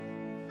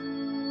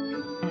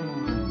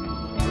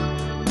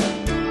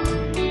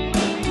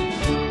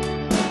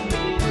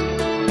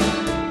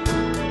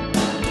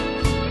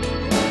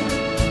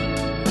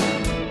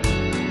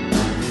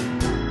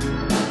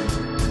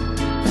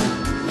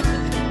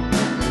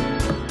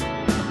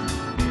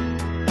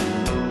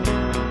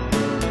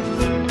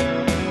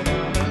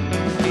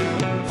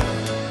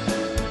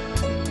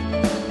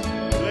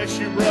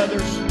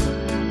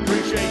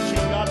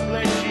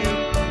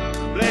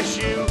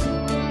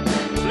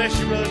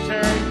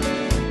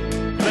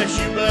bless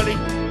you, buddy.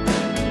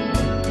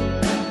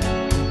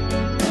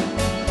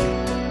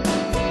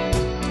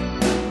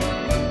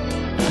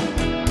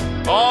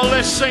 Oh,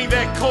 let's sing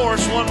that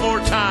chorus one more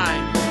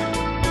time.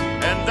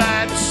 And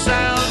that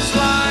sounds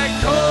like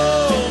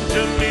home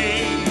to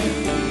me,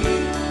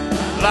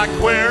 like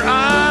where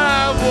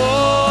I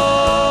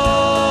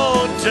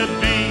want to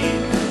be.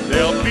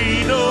 There'll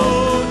be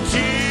no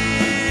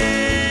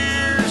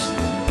tears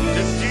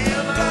to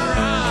dim our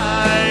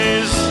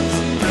eyes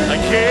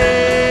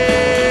again.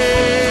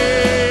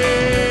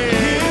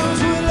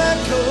 Hills will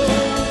echo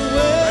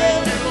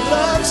with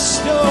love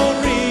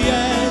story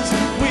as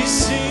we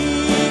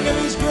sing of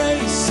His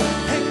grace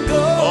and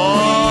glory.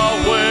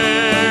 Oh,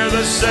 where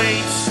the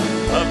saints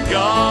of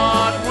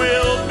God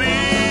will be.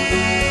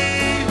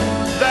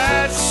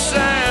 That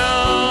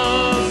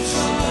sounds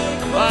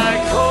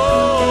like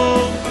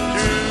home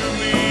to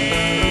me.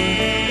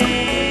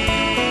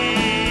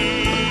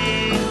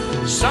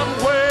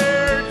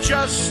 Somewhere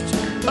just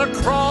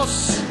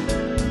across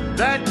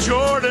that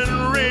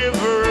Jordan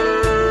River,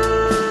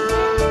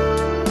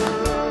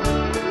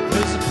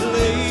 There's a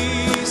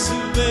place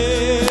of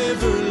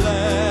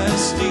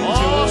everlasting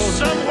oh, joy.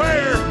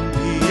 somewhere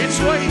it's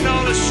waiting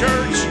on us,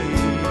 church.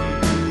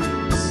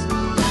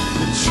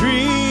 The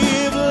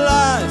tree of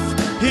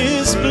life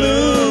is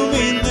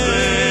blooming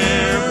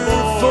there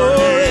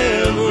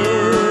forever,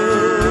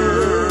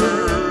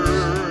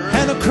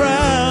 and a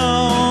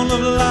crown of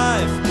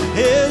life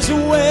is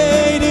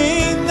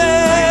waiting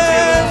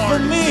there for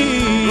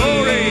me.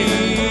 Glory.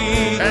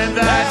 And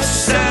that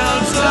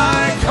sounds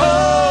like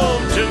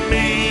home to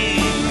me,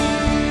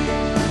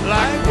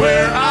 like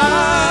where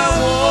I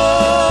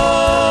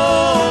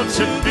want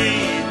to be.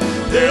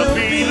 There'll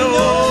be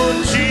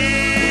no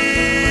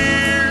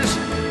tears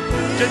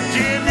to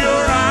dim